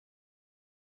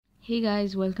Hey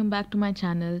guys, welcome back to my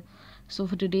channel. So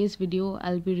for today's video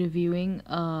I'll be reviewing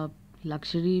a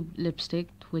luxury lipstick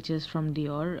which is from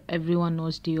Dior. Everyone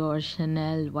knows Dior,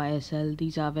 Chanel, YSL,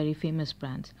 these are very famous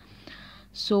brands.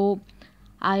 So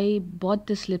I bought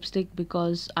this lipstick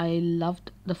because I loved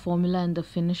the formula and the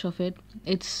finish of it.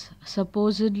 It's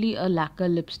supposedly a lacquer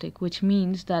lipstick, which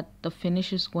means that the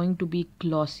finish is going to be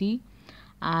glossy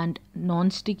and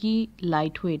non-sticky,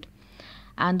 lightweight,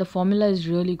 and the formula is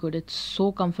really good. It's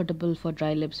so comfortable for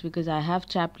dry lips because I have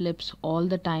chapped lips all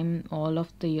the time, all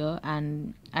of the year,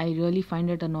 and I really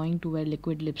find it annoying to wear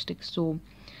liquid lipsticks. So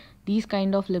these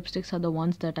kind of lipsticks are the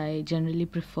ones that I generally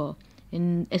prefer,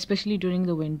 in especially during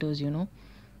the winters,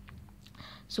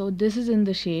 So this is in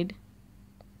the shade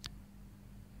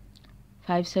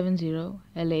 570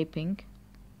 LA Pink,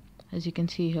 as you can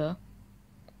see here.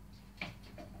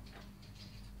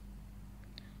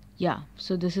 Yeah,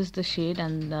 so this is the shade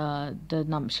and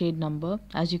the shade number.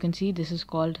 As you can see, this is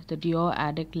called the Dior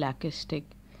Addict Lacquer stick.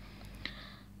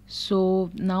 So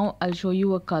now I'll show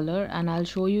you a color and I'll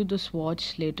show you the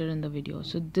swatch later in the video.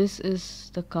 So this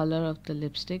is the color of the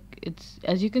lipstick. It's,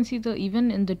 as you can see, even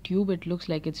in the tube it looks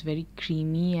like it's very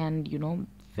creamy and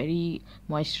very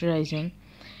moisturizing.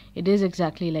 It is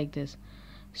exactly like this.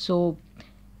 So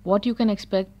what you can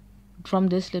expect from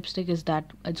this lipstick is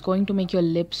that it's going to make your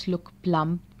lips look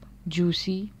plump,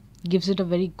 juicy, gives it a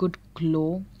very good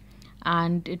glow,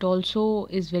 and it also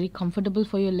is very comfortable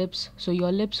for your lips, so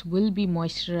your lips will be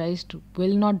moisturized,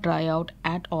 will not dry out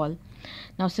at all.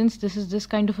 Now since this is this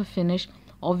kind of a finish,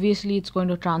 obviously it's going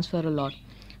to transfer a lot,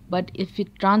 but if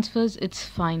it transfers, it's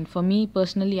fine. For me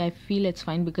personally, I feel it's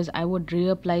fine because I would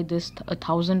reapply this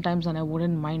 1,000 times and I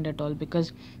wouldn't mind at all,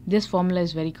 because this formula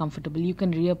is very comfortable. You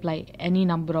can reapply any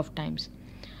number of times.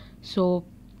 So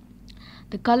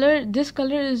this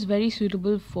color is very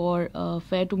suitable for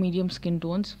fair to medium skin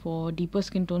tones. For deeper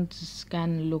skin tones, this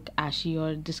can look ashy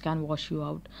or this can wash you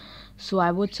out. So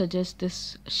I would suggest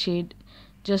this shade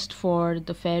just for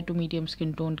the fair to medium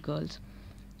skin toned girls.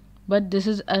 But this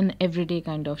is an everyday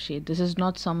kind of shade. This is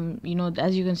not some,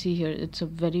 as you can see here, it's a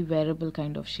very wearable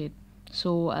kind of shade.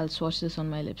 So I'll swatch this on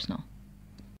my lips now.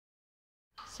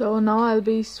 So now I'll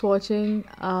be swatching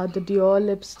the Dior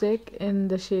lipstick in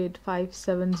the shade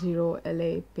 570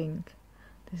 LA Pink.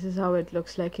 This is how it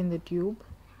looks like in the tube.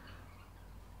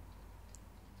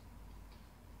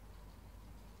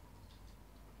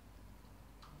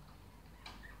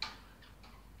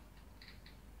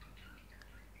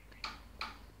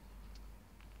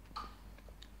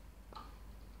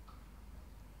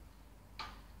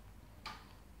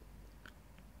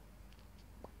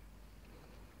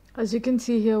 As you can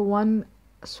see here, one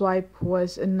swipe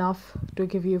was enough to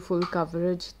give you full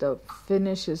coverage. The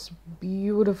finish is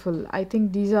beautiful. I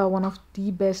think these are one of the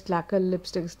best lacquer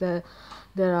lipsticks that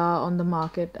there are on the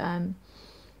market, and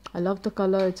I love the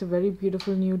color. It's a very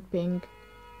beautiful nude pink.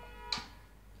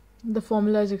 The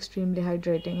formula is extremely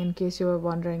hydrating. In case you were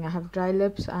wondering, I have dry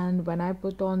lips, and when I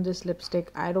put on this lipstick,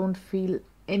 I don't feel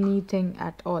anything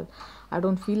at all. I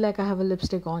don't feel like I have a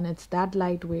lipstick on. It's that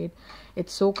lightweight,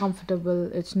 it's so comfortable,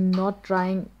 it's not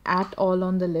drying at all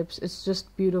on the lips. It's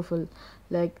just beautiful.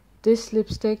 Like, this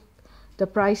lipstick, the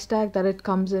price tag that it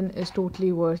comes in is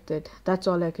totally worth it. That's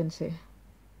all I can say.